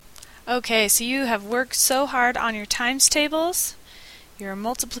Okay, so you have worked so hard on your times tables, your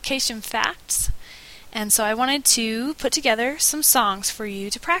multiplication facts, and so I wanted to put together some songs for you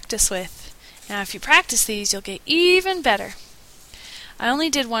to practice with. Now if you practice these, you'll get even better. I only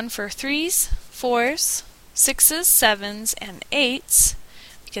did one for 3s, 4s, 6s, 7s, and 8s,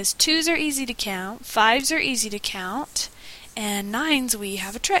 because 2s are easy to count, 5s are easy to count, and 9s we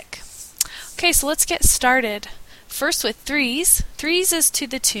have a trick. Okay, so let's get started. First with 3s. 3s is to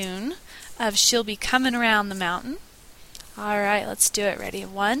the tune of She'll Be Coming Around the Mountain. Alright, let's do it. Ready?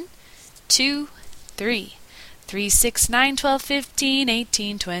 1, 2, 3. 3, 6, 9, 12, 15,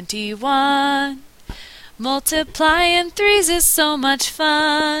 18, 21. Multiplying 3s is so much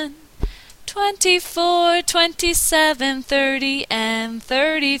fun. 24, 27, 30, and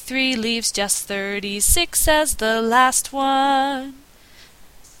 33 leaves just 36 as the last one.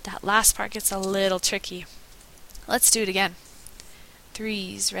 That last part gets a little tricky. Let's do it again.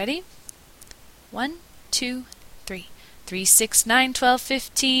 3s, ready? 1, 2, 3. 3, 6, 9, 12,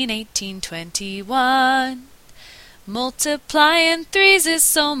 15, 18, 21. Multiplying 3s is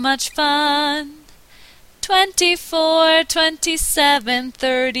so much fun. 24, 27,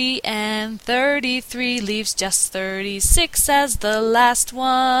 30, and 33 leaves just 36 as the last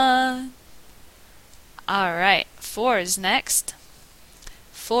one. Alright, 4s next.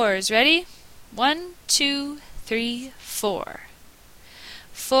 4s, ready? 1, 2, 3, 4.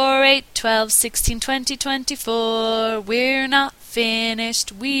 4, 8, 12, 16, 20, 24. We're not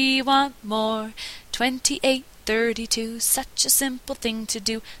finished, we want more. 28, 32, such a simple thing to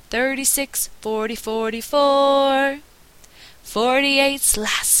do. 36, 40, 44. 48's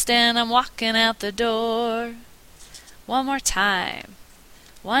last and I'm walking out the door. One more time.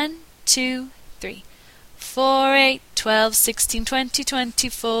 1, 2, 3. 4, 8, 12, 16, 20,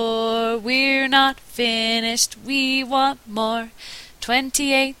 24. We're not finished, we want more.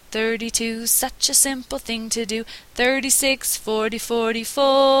 28, 32, such a simple thing to do. 36, 40,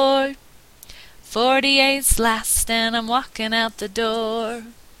 44. 48's last and I'm walking out the door.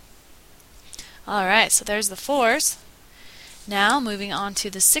 Alright, so there's the 4s. Now moving on to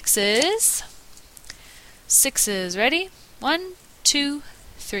the 6s. 6s, ready? 1, 2,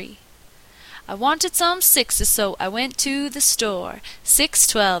 3. I wanted some 6s, so I went to the store. 6,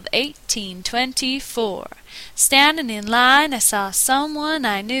 12, 18, 24. Standing in line, I saw someone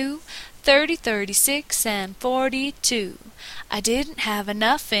I knew. 30, 36, and 42. I didn't have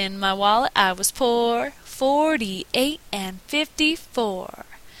enough in my wallet, I was poor. 48 and 54.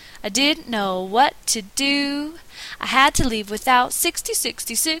 I didn't know what to do. I had to leave without 60,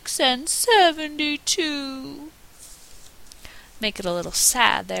 66, and 72. Make it a little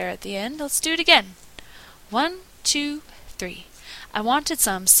sad there at the end. Let's do it again. 1, 2, 3. I wanted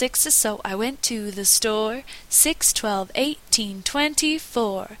some 6s, so I went to the store. 6, 12, 18,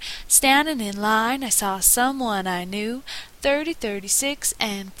 24. Standing in line, I saw someone I knew. 30, 36,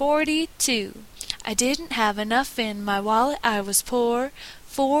 and 42. I didn't have enough in my wallet, I was poor.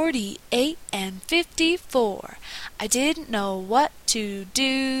 48 and 54. I didn't know what to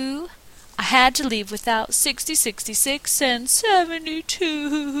do. I had to leave without 60, 66, and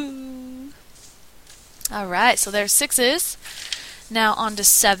 72. Alright, so there's 6s. Now on to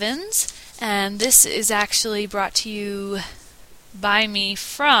 7s, and this is actually brought to you by me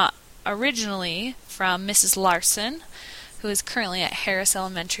originally from Mrs. Larson, who is currently at Harris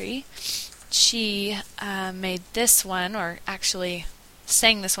Elementary. She made this one, or actually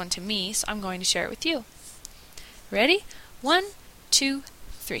sang this one to me, so I'm going to share it with you. Ready? 1, 2,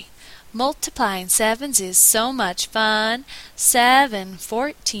 3. Multiplying 7s is so much fun. 7,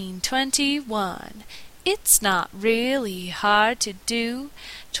 14, 21. It's not really hard to do.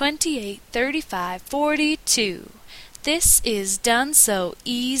 28, 35, 42. This is done so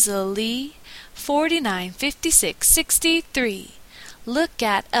easily. 49, 56, 63. Look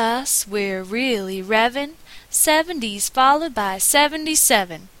at us, we're really revving. 70's followed by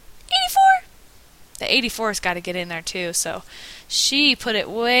 77. 84! The 84's got to get in there too, so she put it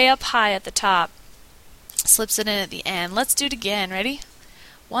way up high at the top. Slips it in at the end. Let's do it again. Ready?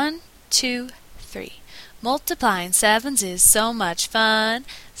 1, 2, 3. Multiplying 7s is so much fun.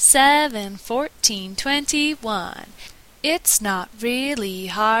 7, 14, 21. It's not really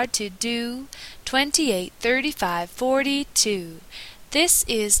hard to do. 28, 35, 42. This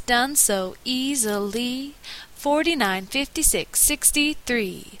is done so easily. 49, 56,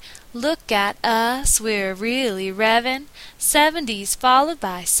 63. Look at us, we're really revving. 70's followed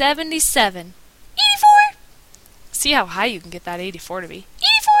by 77. 84! See how high you can get that 84 to be.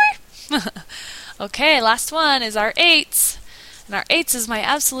 84! Okay, last one is our 8s. And our 8s is my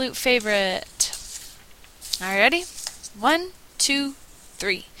absolute favorite. Alright, ready? 1, 2,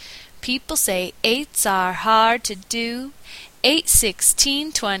 3. People say eights are hard to do. 8,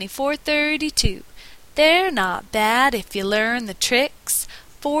 16, 24, 32. They're not bad if you learn the tricks.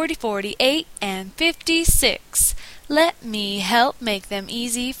 40, 48, and 56. Let me help make them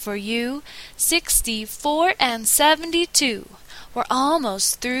easy for you. 64 and 72. We're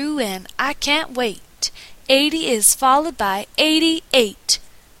almost through and I can't wait. 80 is followed by 88.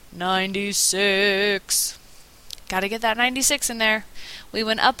 96. Gotta get that 96 in there. We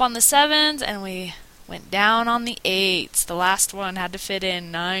went up on the 7s and we went down on the 8s. The last one had to fit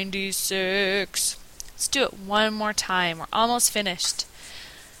in 96. Let's do it one more time. We're almost finished.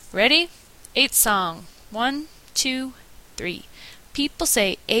 Ready? 8 song. 1, 2, 3. People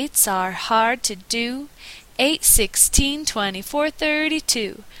say 8s are hard to do. 8, 16, 24,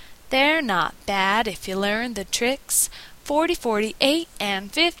 32. They're not bad if you learn the tricks. 40, 48,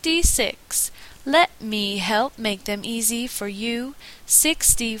 and 56. Let me help make them easy for you.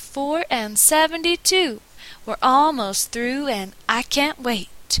 64 and 72. We're almost through and I can't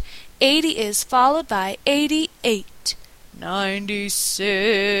wait. 80 is followed by 88.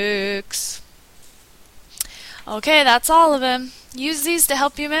 96. Okay, that's all of them. Use these to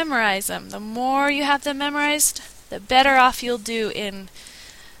help you memorize them. The more you have them memorized, the better off you'll do in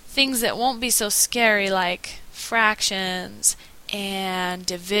things that won't be so scary, like fractions and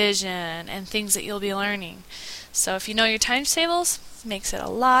division and things that you'll be learning. So if you know your times tables, it makes it a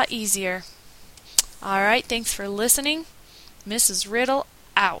lot easier. Alright, thanks for listening. Mrs. Riddle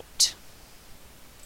out.